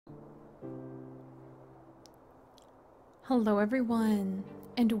Hello everyone,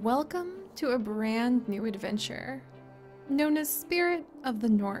 and welcome to a brand new adventure known as Spirit of the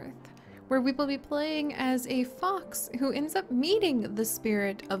North, where we will be playing as a fox who ends up meeting the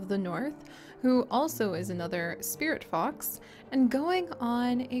Spirit of the North, who also is another spirit fox, and going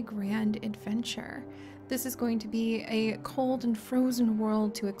on a grand adventure. This is going to be a cold and frozen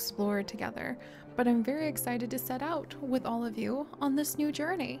world to explore together, but I'm very excited to set out with all of you on this new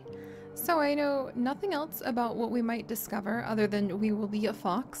journey. So I know nothing else about what we might discover other than we will be a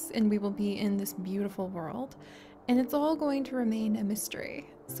fox and we will be in this beautiful world, and it's all going to remain a mystery.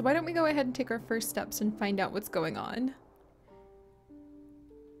 So why don't we go ahead and take our first steps and find out what's going on.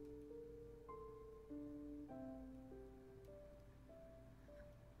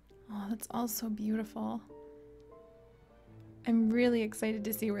 Oh, that's all so beautiful. I'm really excited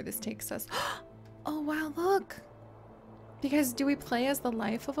to see where this takes us. Oh wow, look! Because do we play as the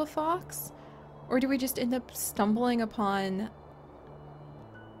life of a fox? Or do we just end up stumbling upon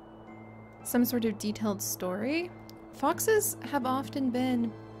some sort of detailed story? Foxes have often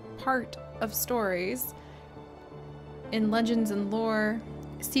been part of stories in legends and lore,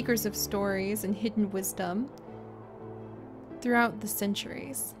 seekers of stories and hidden wisdom throughout the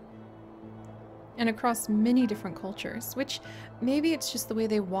centuries and across many different cultures, which maybe it's just the way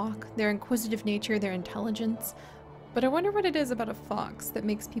they walk, their inquisitive nature, their intelligence. But I wonder what it is about a fox that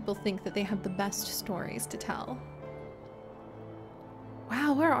makes people think that they have the best stories to tell.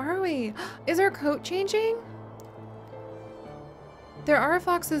 Wow, where are we? Is our coat changing? There are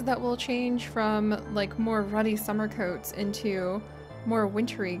foxes that will change from like more ruddy summer coats into more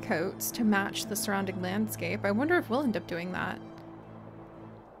wintry coats to match the surrounding landscape. I wonder if we'll end up doing that.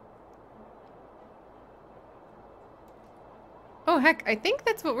 Oh heck, I think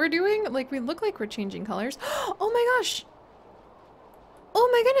that's what we're doing. Like, we look like we're changing colors. Oh my gosh! Oh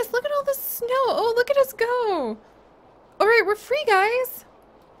my goodness, look at all the snow! Oh, look at us go! Alright, we're free, guys!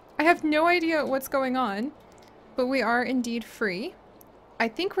 I have no idea what's going on, but we are indeed free. I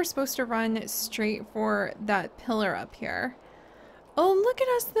think we're supposed to run straight for that pillar up here. Oh, look at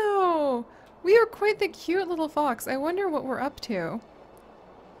us, though! We are quite the cute little fox. I wonder what we're up to.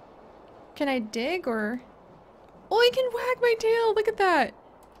 Can I dig, or... Oh, I can wag my tail! Look at that!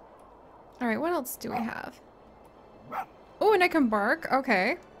 Alright, what else do we have? Oh, and I can bark.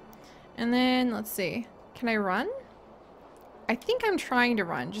 Okay. And then, let's see. Can I run? I think I'm trying to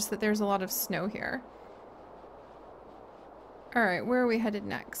run, just that there's a lot of snow here. Alright, where are we headed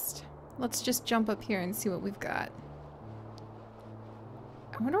next? Let's just jump up here and see what we've got.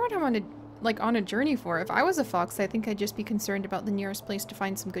 I wonder what I'm on a journey for. If I was a fox, I think I'd just be concerned about the nearest place to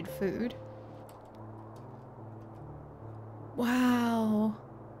find some good food. Wow.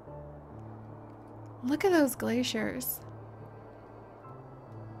 Look at those glaciers.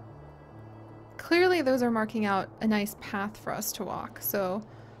 Clearly those are marking out a nice path for us to walk, so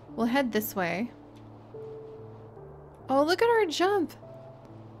we'll head this way. Oh, look at our jump!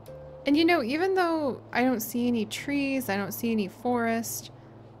 And you know, even though I don't see any trees, I don't see any forest,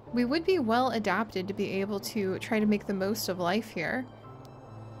 we would be well adapted to be able to try to make the most of life here.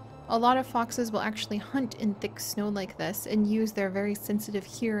 A lot of foxes will actually hunt in thick snow like this and use their very sensitive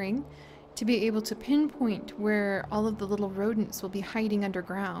hearing to be able to pinpoint where all of the little rodents will be hiding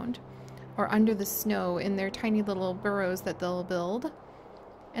underground or under the snow in their tiny little burrows that they'll build.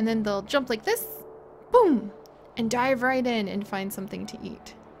 And then they'll jump like this, boom, and dive right in and find something to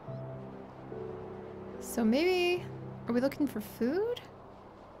eat. So maybe, are we looking for food?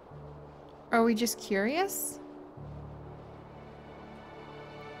 Are we just curious?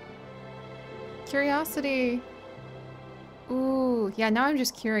 Curiosity. Ooh, yeah, now I'm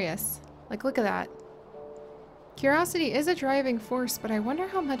just curious. Like, look at that. Curiosity is a driving force, but I wonder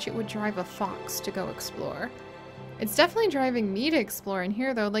how much it would drive a fox to go explore. It's definitely driving me to explore in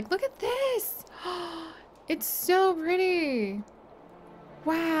here, though. Like, look at this! It's so pretty!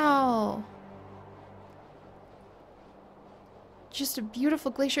 Wow! Just a beautiful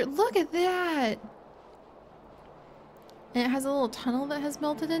glacier. Look at that! And it has a little tunnel that has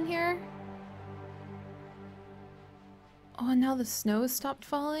melted in here. Oh, and now the snow has stopped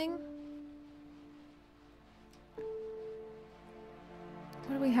falling.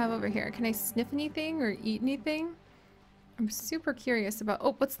 What do we have over here? Can I sniff anything or eat anything? I'm super curious about...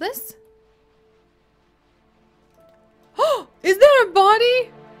 Oh, what's this? Oh, is that a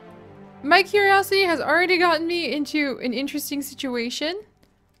body? My curiosity has already gotten me into an interesting situation.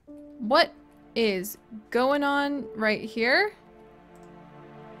 What is going on right here?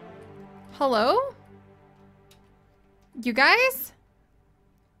 Hello? You guys?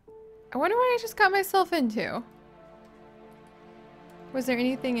 I wonder what I just got myself into. Was there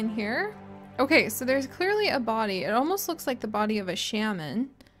anything in here? Okay, so there's clearly a body. It almost looks like the body of a shaman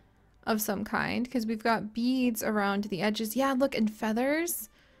of some kind, because we've got beads around the edges. Yeah, look, and feathers.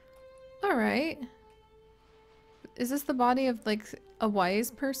 All right. Is this the body of, like, a wise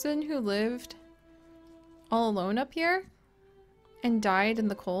person who lived all alone up here and died in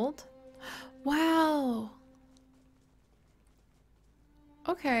the cold? Wow.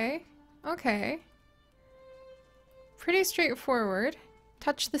 Okay. Okay. Pretty straightforward.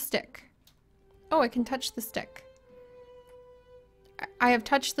 Touch the stick. Oh, I can touch the stick. I have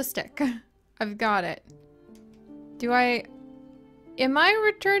touched the stick. I've got it. Do I... Am I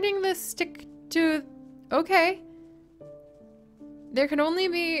returning this stick to... Okay. There can only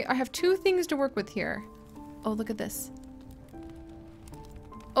be... I have 2 things to work with here. Oh, look at this.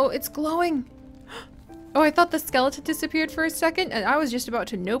 Oh, it's glowing. Oh, I thought the skeleton disappeared for a second, and I was just about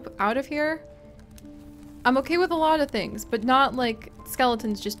to nope out of here. I'm okay with a lot of things, but not like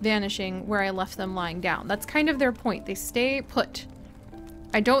skeletons just vanishing where I left them lying down. That's kind of their point. They stay put.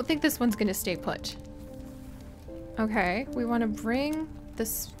 I don't think this one's gonna stay put. Okay, we want to bring the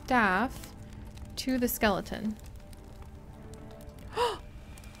staff to the skeleton.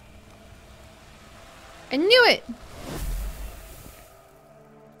 I knew it!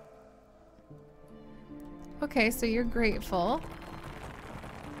 Okay, so you're grateful.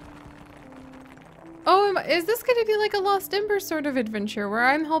 Oh, is this going to be like a Lost Ember sort of adventure where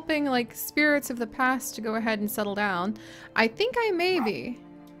I'm helping like spirits of the past to go ahead and settle down? I think I may be.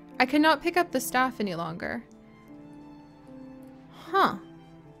 I cannot pick up the staff any longer. Huh.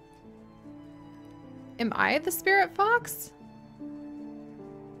 Am I the spirit fox?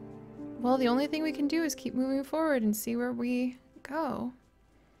 Well, the only thing we can do is keep moving forward and see where we go.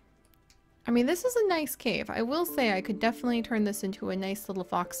 I mean, this is a nice cave. I will say I could definitely turn this into a nice little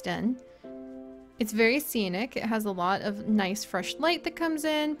fox den. It's very scenic. It has a lot of nice fresh light that comes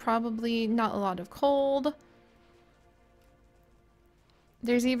in. Probably not a lot of cold.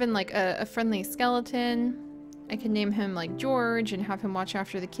 There's even like a friendly skeleton. I can name him like George and have him watch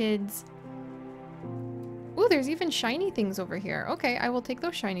after the kids. Ooh, there's even shiny things over here. Okay, I will take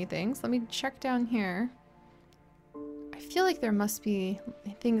those shiny things. Let me check down here. I feel like there must be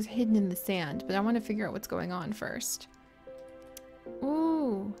things hidden in the sand, but I want to figure out what's going on first.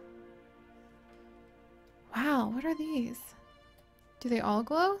 Ooh. Wow, what are these? Do they all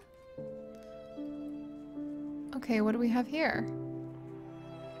glow? Okay, what do we have here?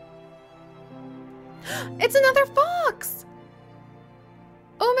 It's another fox!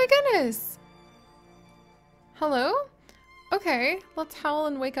 Oh my goodness! Hello? Okay, let's howl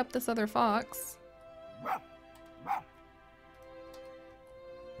and wake up this other fox.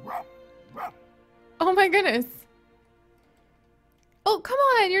 Oh my goodness. Oh, come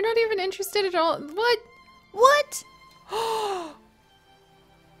on, you're not even interested at all. What? What?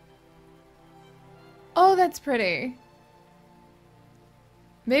 Oh, that's pretty.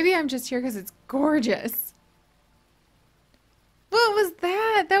 Maybe I'm just here because it's gorgeous. What was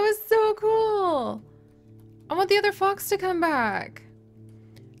that? That was so cool. I want the other fox to come back.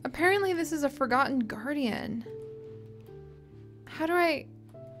 Apparently this is a forgotten guardian. How do I...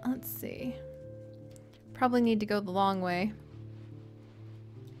 Let's see. Probably need to go the long way.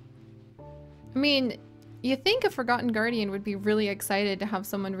 I mean, you think a forgotten guardian would be really excited to have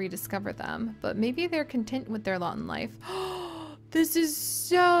someone rediscover them, but maybe they're content with their lot in life. This is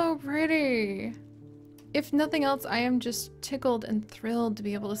so pretty. If nothing else, I am just tickled and thrilled to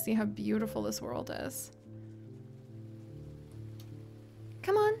be able to see how beautiful this world is.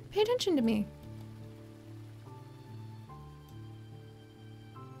 Come on, pay attention to me.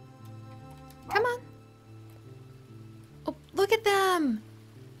 Come on. Oh, look at them.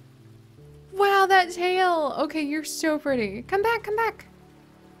 Wow, that tail. Okay, you're so pretty. Come back, come back.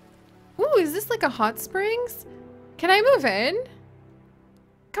 Ooh, is this like a hot springs? Can I move in?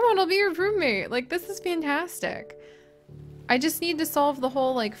 Come on, I'll be your roommate. Like, this is fantastic. I just need to solve the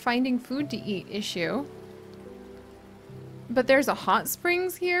whole, like, finding food to eat issue. But there's a hot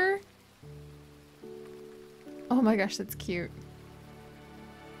springs here? Oh my gosh, that's cute.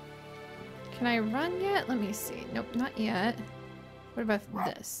 Can I run yet? Let me see. Nope, not yet. What about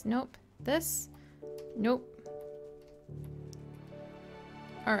this? Nope. This? Nope.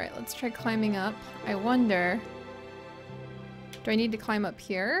 Alright, let's try climbing up. I wonder... Do I need to climb up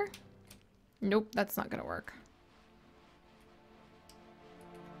here? Nope, that's not gonna work.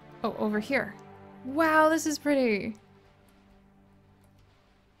 Oh, over here. Wow, this is pretty.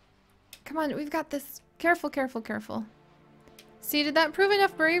 Come on, we've got this. Careful, careful, careful. See, did that prove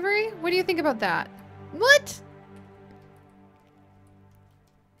enough bravery? What do you think about that? What?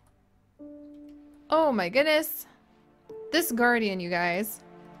 Oh my goodness. This guardian, you guys.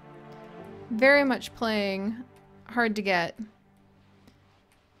 very much playing hard to get.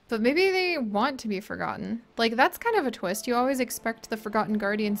 But maybe they want to be forgotten. Like, that's kind of a twist. You always expect the Forgotten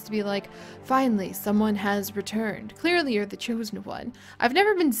Guardians to be like, finally, someone has returned. Clearly, you're the chosen one. I've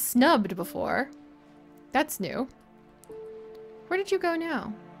never been snubbed before. That's new. Where did you go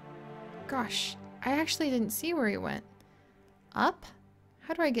now? Gosh, I actually didn't see where he went. Up?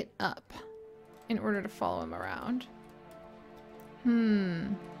 How do I get up in order to follow him around?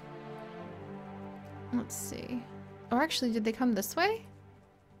 Let's see. Oh, actually, did they come this way?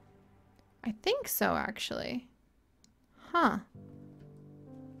 I think so, actually. Huh.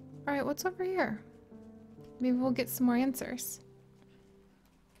 Alright, what's over here? Maybe we'll get some more answers.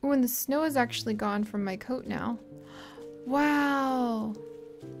 Oh, and the snow is actually gone from my coat now. Wow.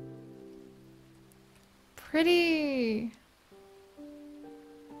 Pretty.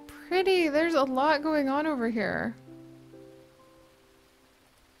 Pretty. There's a lot going on over here.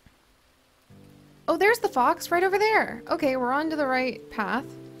 Oh, there's the fox right over there. Okay, we're on to the right path.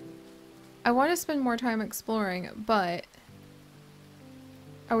 I want to spend more time exploring, but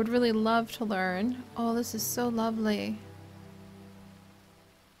I would really love to learn. Oh, this is so lovely.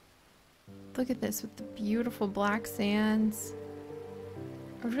 Look at this with the beautiful black sands.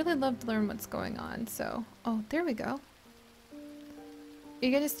 I would really love to learn what's going on, so... Oh, there we go. Are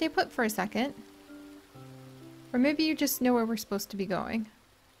you gonna stay put for a second? Or maybe you just know where we're supposed to be going.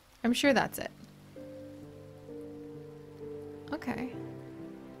 I'm sure that's it. Okay.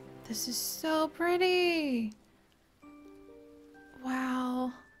 This is so pretty!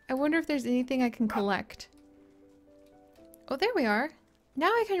 Wow. I wonder if there's anything I can collect. Oh, there we are. Now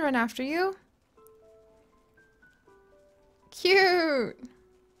I can run after you. Cute!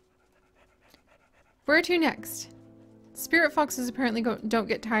 Where to next? Spirit foxes apparently don't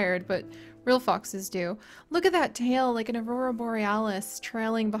get tired, but real foxes do. Look at that tail, like an aurora borealis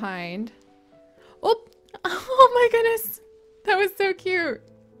trailing behind. Oh! Oh my goodness! That was so cute!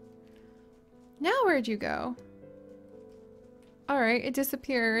 Now where'd you go? Alright, it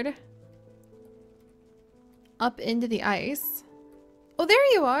disappeared. Up into the ice. Oh,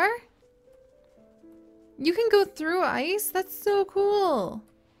 there you are! You can go through ice? That's so cool!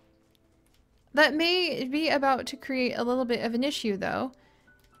 That may be about to create a little bit of an issue, though.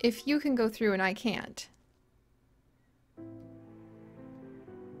 If you can go through and I can't.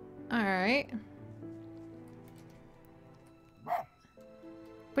 Alright.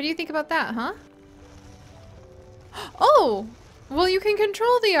 What do you think about that, huh? Oh! Well, you can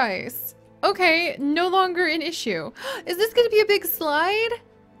control the ice. Okay, no longer an issue. Is this gonna be a big slide?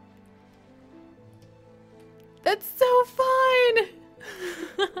 That's so fun!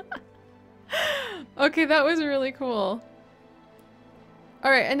 Okay, that was really cool.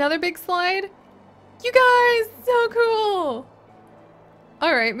 Alright, another big slide? You guys! So cool!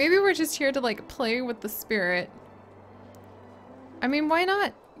 Alright, maybe we're just here to, like, play with the spirit. I mean, why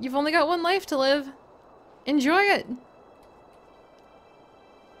not? You've only got one life to live. Enjoy it!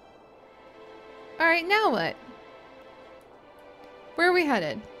 Alright, now what? Where are we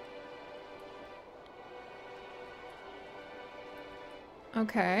headed?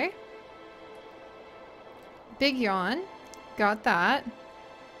 Okay. Big yawn. Got that.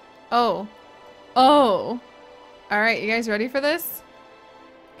 Oh. Oh! Alright, you guys ready for this?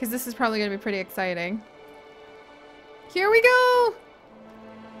 Because this is probably going to be pretty exciting. Here we go!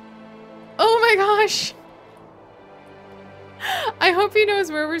 Oh my gosh! I hope he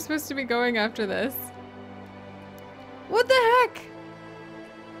knows where we're supposed to be going after this. What the heck?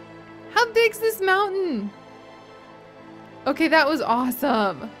 How big's this mountain? Okay, that was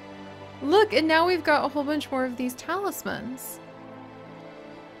awesome. Look, and now we've got a whole bunch more of these talismans.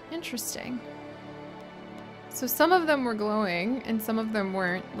 Interesting. So some of them were glowing, and some of them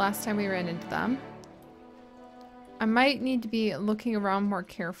weren't last time we ran into them. I might need to be looking around more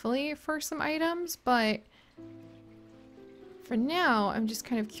carefully for some items, but for now, I'm just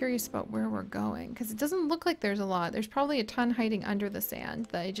kind of curious about where we're going, because it doesn't look like there's a lot. There's probably a ton hiding under the sand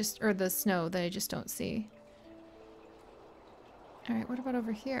that I just, or the snow that I just don't see. Alright, what about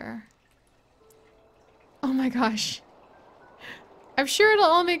over here? Oh my gosh. I'm sure it'll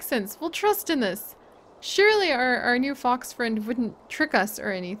all make sense. We'll trust in this. Surely our new fox friend wouldn't trick us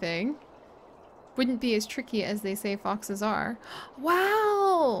or anything. Wouldn't be as tricky as they say foxes are.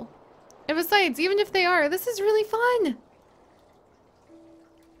 Wow! And besides, even if they are, this is really fun!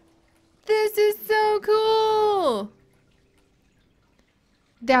 This is so cool!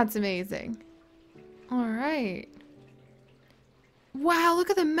 That's amazing. Alright. Wow, look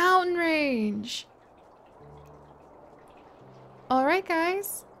at the mountain range! Alright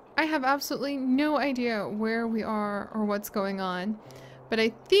guys, I have absolutely no idea where we are or what's going on, but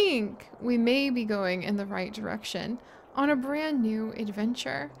I think we may be going in the right direction on a brand new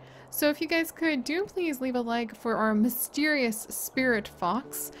adventure. So if you guys could, do please leave a like for our mysterious spirit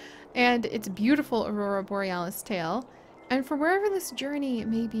fox and its beautiful Aurora Borealis tail, and for wherever this journey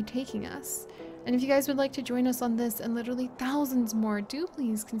may be taking us. And if you guys would like to join us on this and literally thousands more, do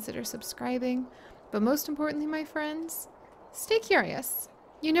please consider subscribing. But most importantly, my friends, stay curious.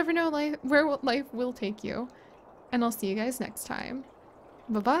 You never know where life will take you. And I'll see you guys next time.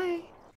 Bye-bye.